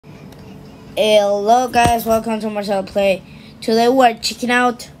Hello guys, welcome to Marcelo Play. Today we're checking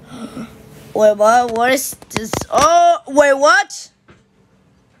out. Wait, what? What is this? Oh, wait, what?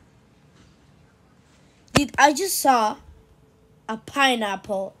 I just saw a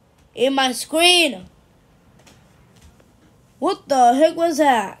pineapple in my screen. What the heck was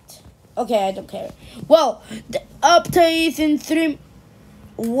that? Okay, I don't care. Well, the update in 3.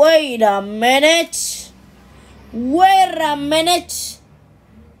 Wait a minute.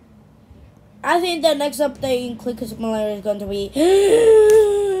 I think the next update in Clicker Simulator is going to be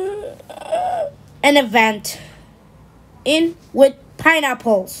an event with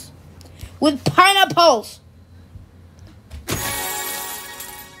pineapples.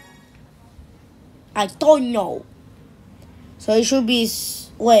 I don't know. So it should be.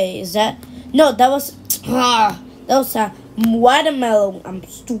 Wait, is that? No, that was. That was a watermelon. I'm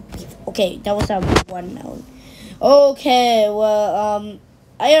stupid. Okay, that was a watermelon. Okay, well,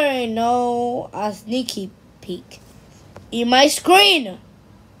 I already know a sneaky peek in my screen.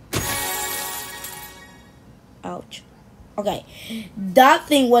 Ouch. Okay, that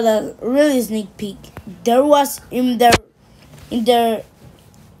thing was a really sneak peek. There was in there. If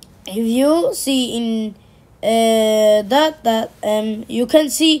you see in you can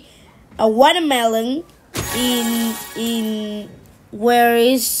see a watermelon in where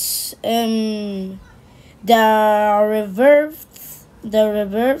is the reverse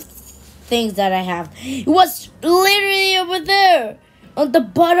things that I have. It was literally over there on the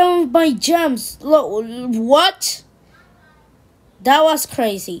bottom of my gems. Look, what? That was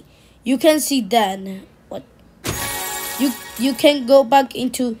crazy. You can see then what you can go back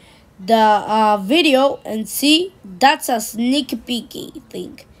into the video and see that's a sneak peeky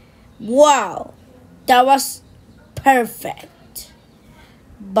thing. Wow, that was perfect,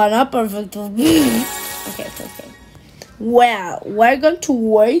 but not perfect. Okay. Well, we're going to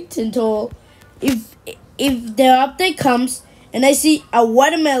wait until if the update comes and I see a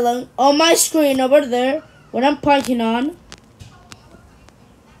watermelon on my screen over there, what I'm pointing on.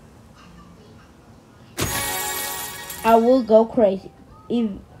 I will go crazy.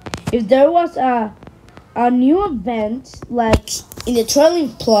 If there was a new event like in the trading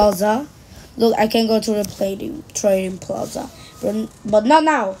plaza, look, I can go to the trading plaza, but not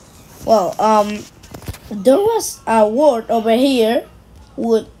now. Well, there was a word over here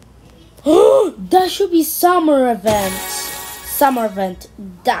with that should be summer event.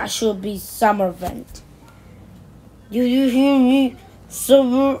 That should be summer event. Do you hear me?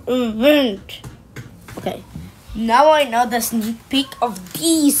 Summer event. Okay. Now I know the sneak peek of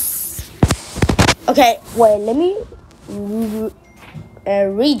these. Okay, wait. Let me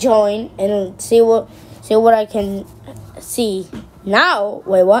rejoin and see what I can see now.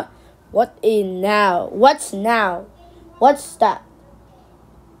 Wait, what? What is now? What's now? What's that?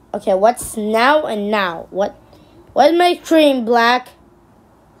 Okay, what's now and now? What's my screen black?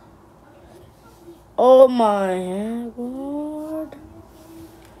 Oh my God!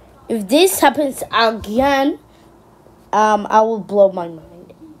 If this happens again, I will blow my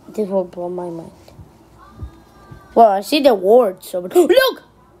mind. This will blow my mind. Well, I see the words over. Look!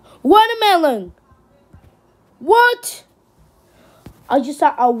 Watermelon! What? I just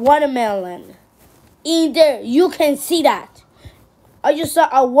saw a watermelon. In there, you can see that. I just saw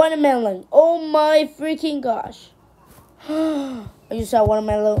a watermelon. Oh my freaking gosh. I just saw a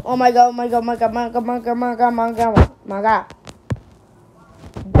watermelon. Oh my God.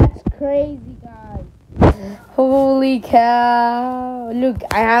 That's crazy, guys. Holy cow. Look,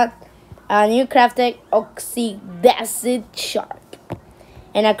 I have a new crafted oxidacid shark.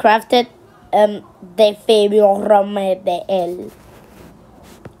 And I crafted the Fabio Rome de El.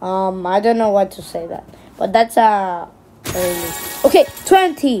 I don't know what to say that. But that's okay,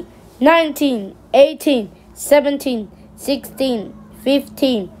 20, 19, 18, 17, 16,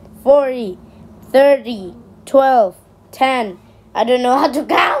 15, 40, 30, 12, 10. I don't know how to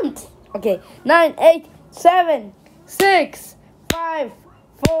count. Okay, 9, 8, 7, 6, 5,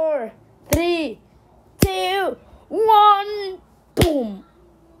 4, 3, 2, 1. Boom.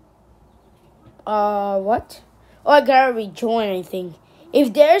 What? Oh, I gotta rejoin, I think.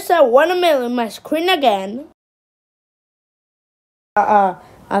 If there's a watermelon in my screen again, I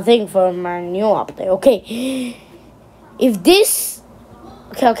think for my new update. Okay. If this,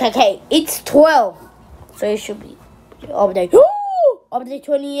 okay, it's 12, so it should be update. Update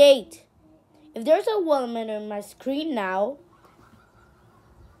 28. If there's a watermelon in my screen now,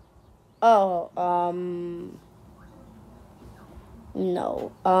 no,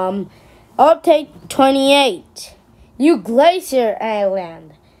 update 28. New Glacier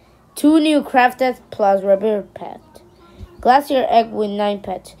Island. 2 new crafted plus rubber pet. Glacier egg with 9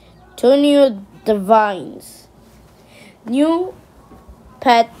 pets. 2 new divines. New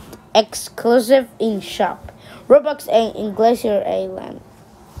pet exclusive in shop. Robux and in Glacier Island.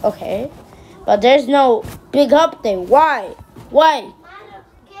 Okay. But there's no big update. Why? Why?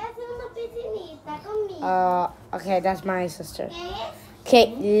 Okay, that's my sister.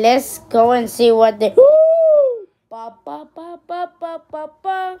 Okay, let's go and see what they. Ba ba ba ba ba ba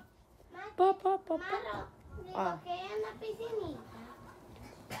ba. Ba ba ba ba.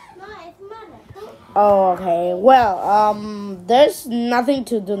 Oh, okay. Well, there's nothing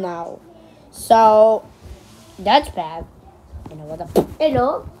to do now, so that's bad. You know what?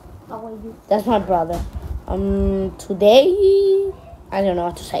 Hello. How are you? That's my brother. Today I don't know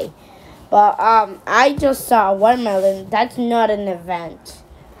what to say, but I just saw a watermelon. That's not an event.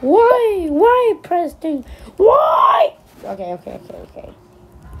 Why? Why, Preston? Why? Okay.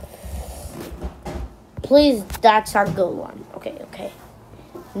 Please, that's a good one. Okay.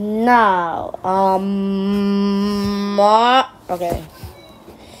 Now, okay.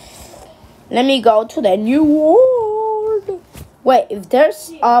 Let me go to the new world. Wait, if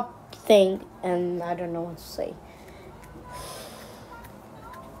there's a thing, and I don't know what to say.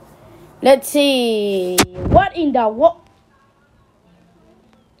 Let's see. What in the world?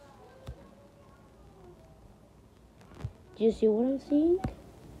 Do you see what I'm seeing?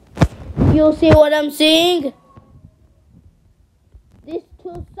 You see what I'm seeing? These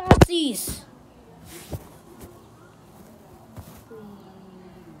two saucies.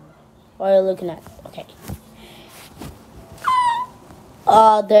 What are you looking at? Okay.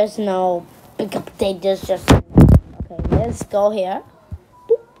 There's no big update. There's just okay. Let's go here.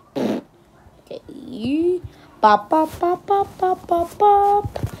 Okay. Pop, pop, pop, pop, pop, pop,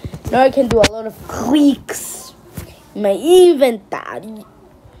 pop. Now I can do a lot of clicks in my inventory.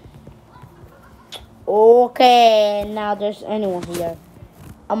 Okay, now there's anyone here.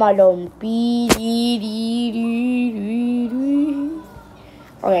 I'm alone.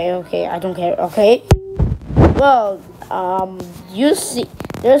 Okay, I don't care. Okay. Well, you see,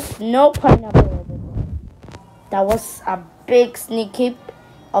 there's no pineapple over there. That was a big sneak peek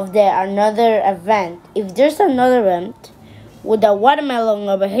of another event. If there's another event with a watermelon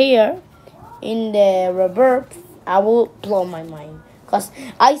over here in the reverb, I will blow my mind. Because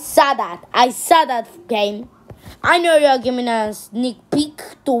I saw that game. I know you're giving a sneak peek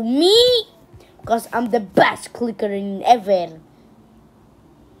to me. Because I'm the best clicker in ever.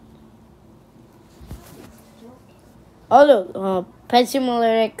 Oh look, Pet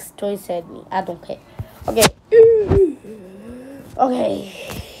Simulator X toy said me. I don't care. Okay. Okay.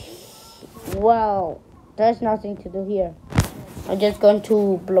 Well, there's nothing to do here. I'm just going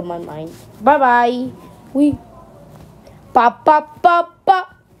to blow my mind. Bye bye. We. Pa pa pa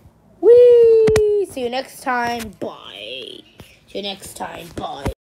pa. Wee. See you next time. Bye. See you next time. Bye.